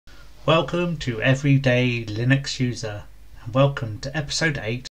Welcome to Everyday Linux User, and welcome to episode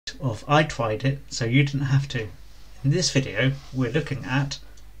 8 of I Tried It So You Didn't Have To. In this video we're looking at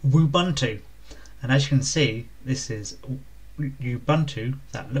Wubuntu, and as you can see this is Ubuntu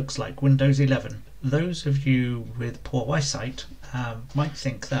that looks like Windows 11. Those of you with poor eyesight might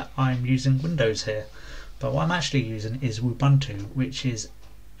think that I'm using Windows here, but what I'm actually using is Wubuntu, which is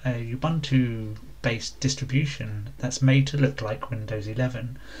a Ubuntu based distribution that's made to look like Windows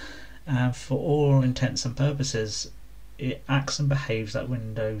 11. For all intents and purposes it acts and behaves like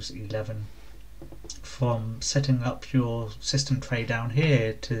Windows 11, from setting up your system tray down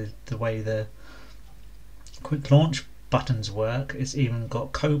here to the way the quick launch buttons work. It's even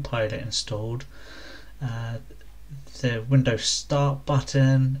got Copilot installed, the Windows Start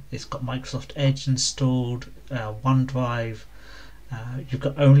button, it's got Microsoft Edge installed, OneDrive, you've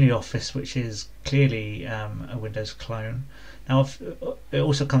got OnlyOffice, which is clearly a Windows clone. Now it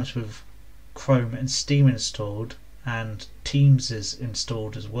also comes with Chrome and Steam installed, and Teams is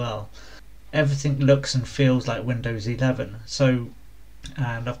installed as well. Everything looks and feels like Windows 11. And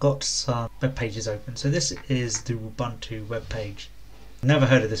I've got some web pages open. So this is the Ubuntu web page. Never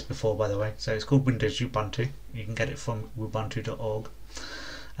heard of this before, by the way. So it's called Windows Ubuntu. You can get it from wubuntu.org.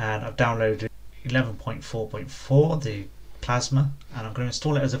 And I've downloaded 11.4.4, the Plasma, and I'm going to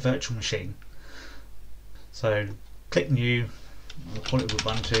install it as a virtual machine. So click New, we'll call it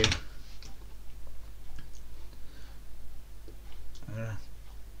Wubuntu.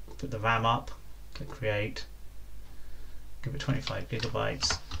 Put the RAM up, click Create, give it 25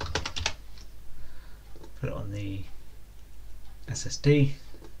 gigabytes, put it on the SSD.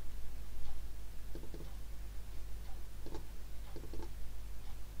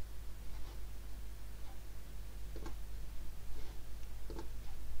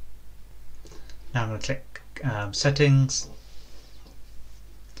 Now I'm going to click Settings,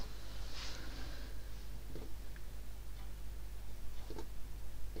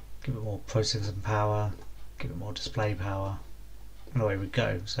 give it more processing power, give it more display power, and away we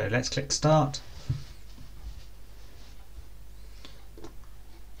go. So let's click Start.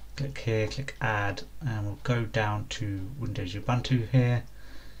 Click here, click Add, and we'll go down to Windows Ubuntu here,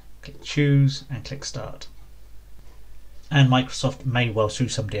 click Choose and click Start. And Microsoft may well sue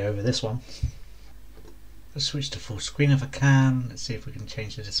somebody over this one. Let's switch to full screen if I can. Let's see if we can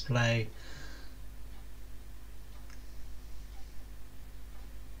change the display.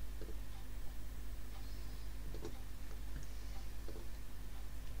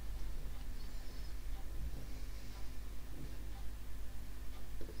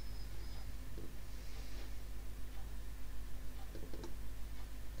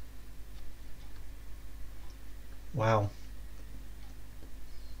 Wow.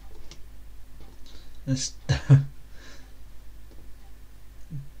 This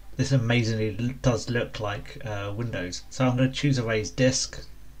this amazingly does look like Windows. So I'm going to choose Erase Disk,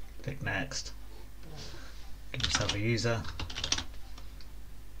 click Next, give myself a user,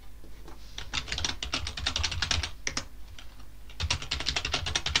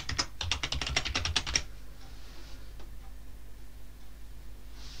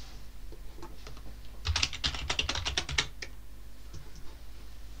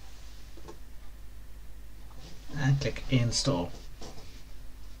 and click Install.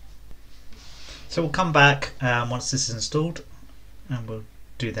 So we'll come back once this is installed and we'll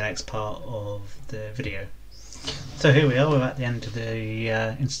do the next part of the video. So here we are, we're at the end of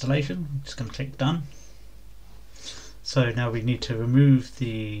the installation. I'm just going to click Done. So now we need to remove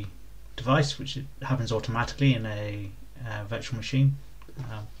the device, which happens automatically in a virtual machine,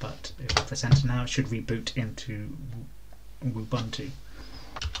 but if I press Enter now it should reboot into Ubuntu.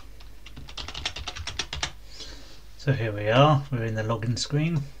 So here we are, we're in the login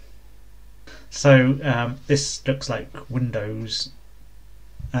screen. So this looks like Windows,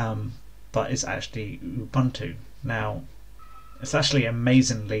 but it's actually Ubuntu. Now it's actually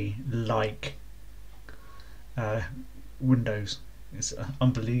amazingly like Windows. It's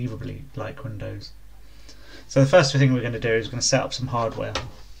unbelievably like Windows. So the first thing we're going to do is we're going to set up some hardware.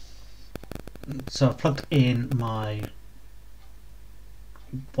 So I've plugged in my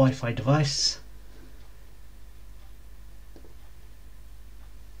Wi-Fi device.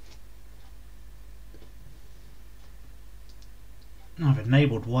 I've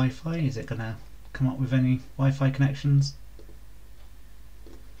enabled Wi-Fi. Is it going to come up with any Wi-Fi connections?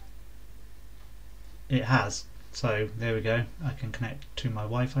 It has. So there we go. I can connect to my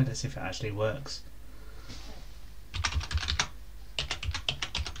Wi-Fi. Let's see if it actually works.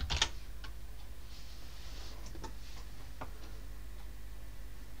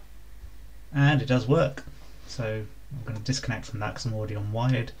 And it does work. So I'm going to disconnect from that because I'm already on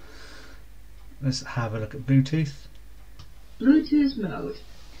wired. let's have a look at Bluetooth. Bluetooth mode.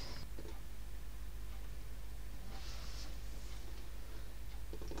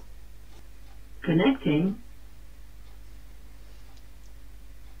 Connecting.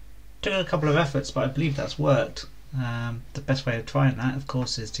 Took a couple of efforts, but I believe that's worked. The best way of trying that, of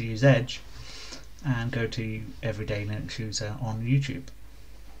course, is to use Edge and go to Everyday Linux User on YouTube.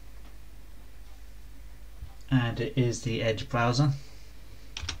 And it is the Edge browser.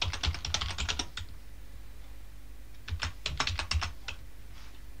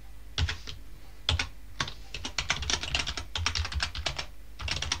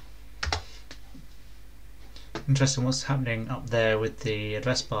 Interesting what's happening up there with the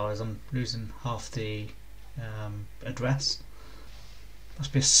address bar, as I'm losing half the address.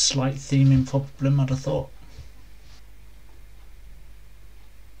 Must be a slight theming problem, I'd have thought.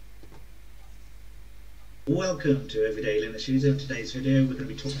 Welcome to Everyday Linux User. In today's video we're going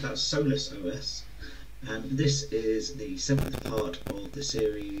to be talking about Solus OS, and this is the 7th part of the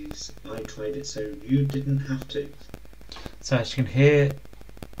series I Tried It So You Didn't Have To. So as you can hear,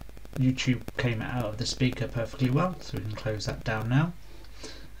 YouTube came out of the speaker perfectly well, so we can close that down now.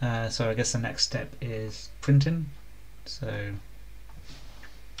 So I guess the next step is printing. So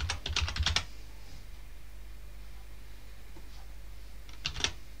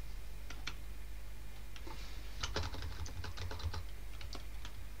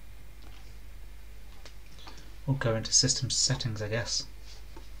we'll go into system settings, I guess.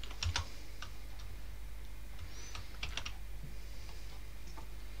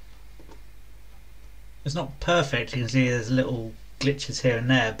 It's not perfect, you can see there's little glitches here and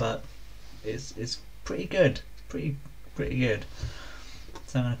there, but it's pretty good. Pretty good.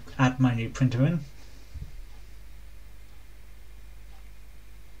 So I'm going to add my new printer in.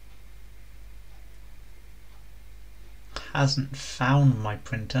 Hasn't found my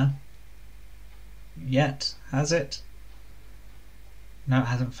printer yet, has it? No, it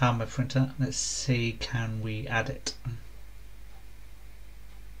hasn't found my printer. Let's see, can we add it?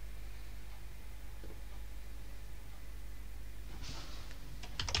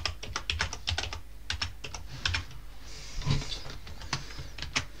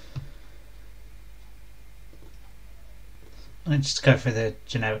 Let's just go for the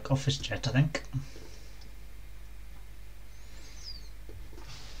generic office jet, I think.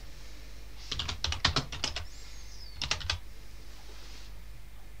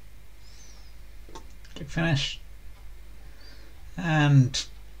 Click finish. And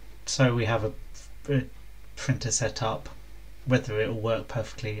so we have a printer set up. Whether it will work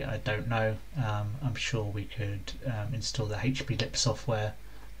perfectly, I don't know. I'm sure we could install the HP Lip software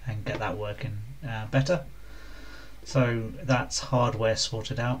and get that working better. So that's hardware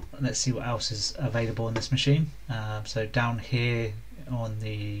sorted out. Let's see what else is available on this machine. So down here on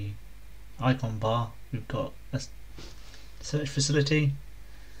the icon bar we've got a search facility.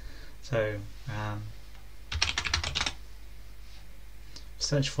 So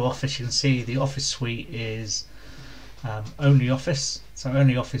search for Office, you can see the Office suite is Only Office. So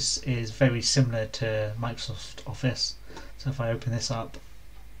Only Office is very similar to Microsoft Office. So if I open this up,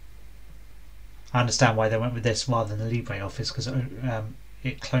 I understand why they went with this rather than LibreOffice, because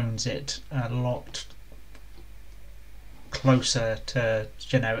it clones it a lot closer to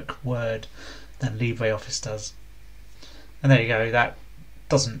generic Word than LibreOffice does. And there you go, that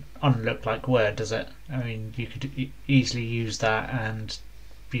doesn't unlook like Word, does it? I mean, you could easily use that and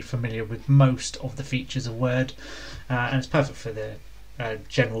be familiar with most of the features of Word, and it's perfect for the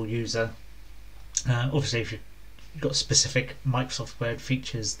general user. Obviously, if you've got specific Microsoft Word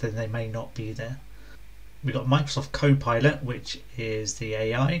features, then they may not be there. We've got Microsoft Copilot, which is the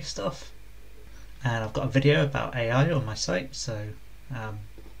AI stuff, and I've got a video about AI on my site, so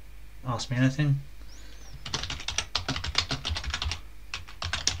ask me anything.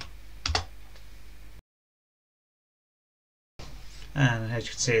 And as you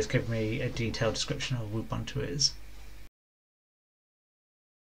can see, it's given me a detailed description of what Ubuntu is.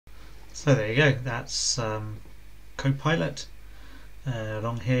 So there you go, that's Copilot.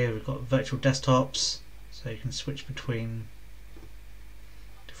 Along here we've got virtual desktops, so you can switch between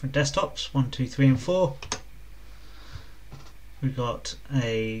different desktops, 1, 2, 3 and 4. We've got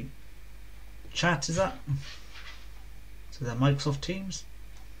a chat, is that? So they're Microsoft Teams.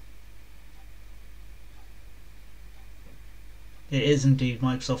 It is indeed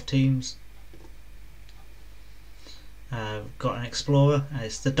Microsoft Teams. We've got an Explorer, and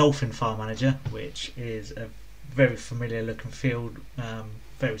it's the Dolphin File Manager, which is a very familiar look and feel,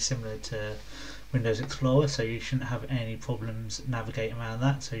 very similar to Windows Explorer, so you shouldn't have any problems navigating around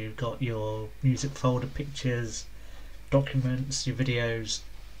that. So you've got your music folder, pictures, documents, your videos,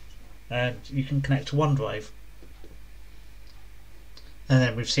 and you can connect to OneDrive. And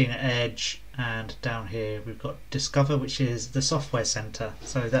then we've seen Edge, and down here we've got Discover, which is the software center.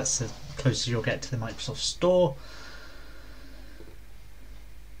 So that's the closest you'll get to the Microsoft Store.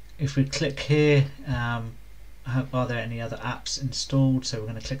 If we click here, are there any other apps installed? So we're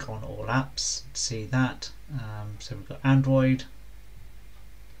going to click on all apps to see that. So we've got Android,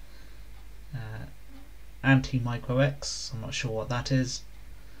 Anti-MicroX, I'm not sure what that is.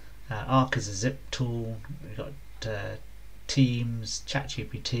 Arc is a zip tool. We've got Teams,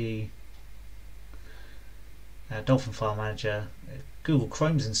 ChatGPT, Dolphin File Manager. Google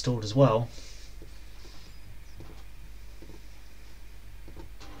Chrome's installed as well.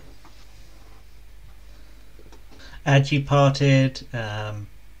 Gparted.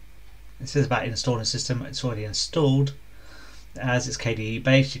 It says about installing system. It's already installed. As it's KDE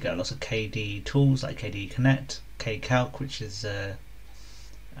based, you get lots of KDE tools like KDE Connect, KCalc, which is a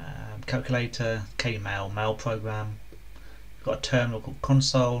calculator, Kmail mail program. You've got a terminal called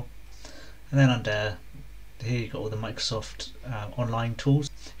Console, and then under here you've got all the Microsoft online tools.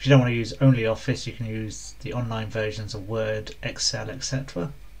 If you don't want to use only Office, you can use the online versions of Word, Excel,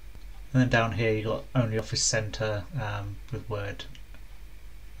 etc. And then down here you've got only Office Center with Word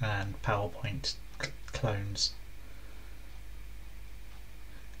and PowerPoint clones.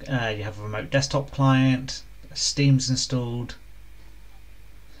 You have a remote desktop client. Steam's installed.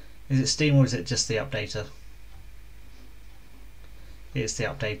 Is it Steam or is it just the updater? It's the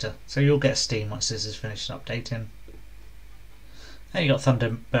updater. So you'll get Steam once this is finished updating. Then you've got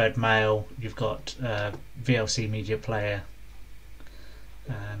Thunderbird Mail, you've got VLC Media Player,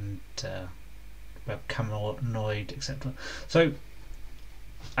 and Webcaminoid, etc. So,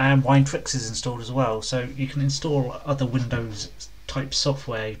 and Winetricks is installed as well. So you can install other Windows type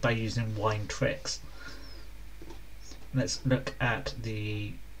software by using Winetricks. Let's look at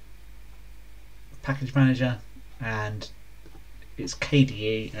the package manager, and it's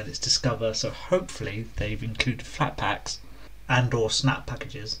KDE and it's Discover, so hopefully they've included Flatpaks and or Snap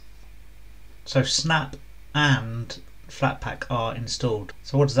packages. So Snap and Flatpak are installed.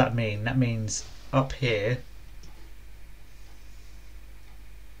 So what does that mean? That means up here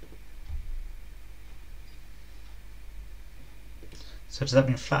so does that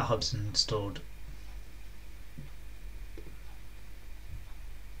mean FlatHub's installed?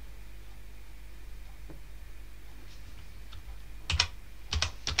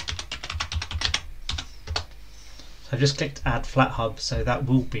 I've just clicked add FlatHub, so that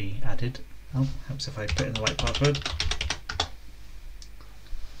will be added. Oh, helps if I put in the right password.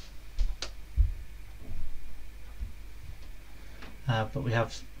 But we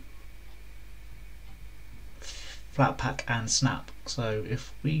have Flatpak and Snap. So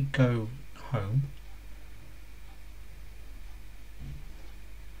if we go home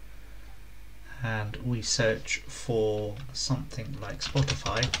and we search for something like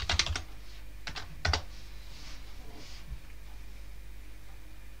Spotify,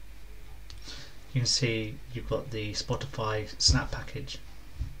 you can see you've got the Spotify Snap package,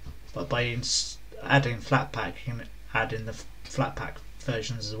 but by adding Flatpak you can add in the Flatpak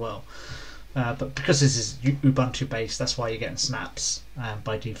versions as well. But because this is Ubuntu based, that's why you're getting snaps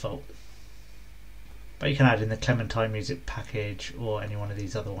by default. But you can add in the Clementine music package or any one of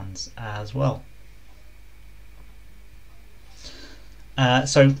these other ones as well.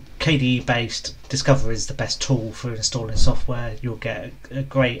 So KDE based, Discover is the best tool for installing software. You'll get a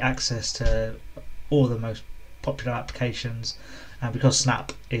great access to all the most popular applications, and because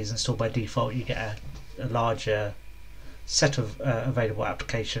Snap is installed by default, you get a larger set of available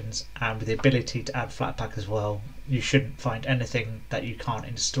applications, and with the ability to add Flatpak as well, you shouldn't find anything that you can't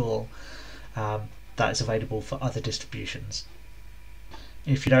install that is available for other distributions.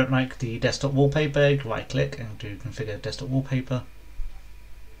 If you don't like the desktop wallpaper, you can right click and do configure desktop wallpaper.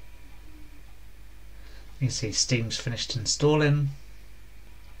 You can see Steam's finished installing,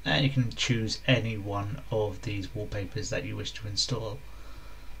 and you can choose any one of these wallpapers that you wish to install.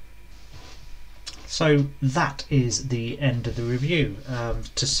 So that is the end of the review.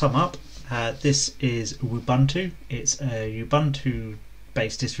 To sum up, this is Wubuntu. It's a Ubuntu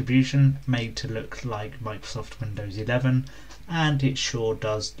based distribution made to look like Microsoft Windows 11, and it sure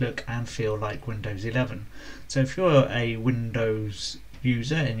does look and feel like Windows 11. So if you're a Windows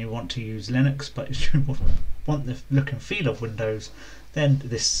user and you want to use Linux but you want the look and feel of Windows, then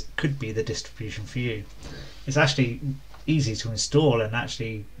this could be the distribution for you. It's actually easy to install and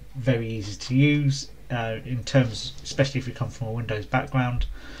actually very easy to use in terms, especially if you come from a Windows background.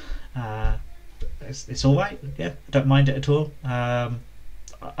 It's alright, yeah, I don't mind it at all.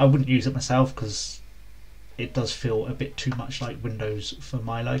 I wouldn't use it myself because it does feel a bit too much like Windows for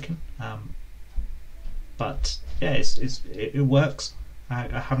my liking. But yeah, it works. I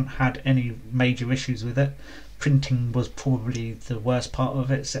haven't had any major issues with it. Printing was probably the worst part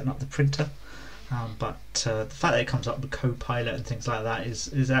of it, setting up the printer. But the fact that it comes up with Copilot and things like that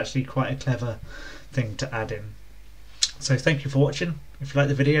is actually quite a clever thing to add in. So thank you for watching. If you like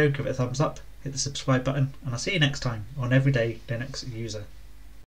the video, give it a thumbs up, hit the subscribe button, and I'll see you next time on Everyday Linux User.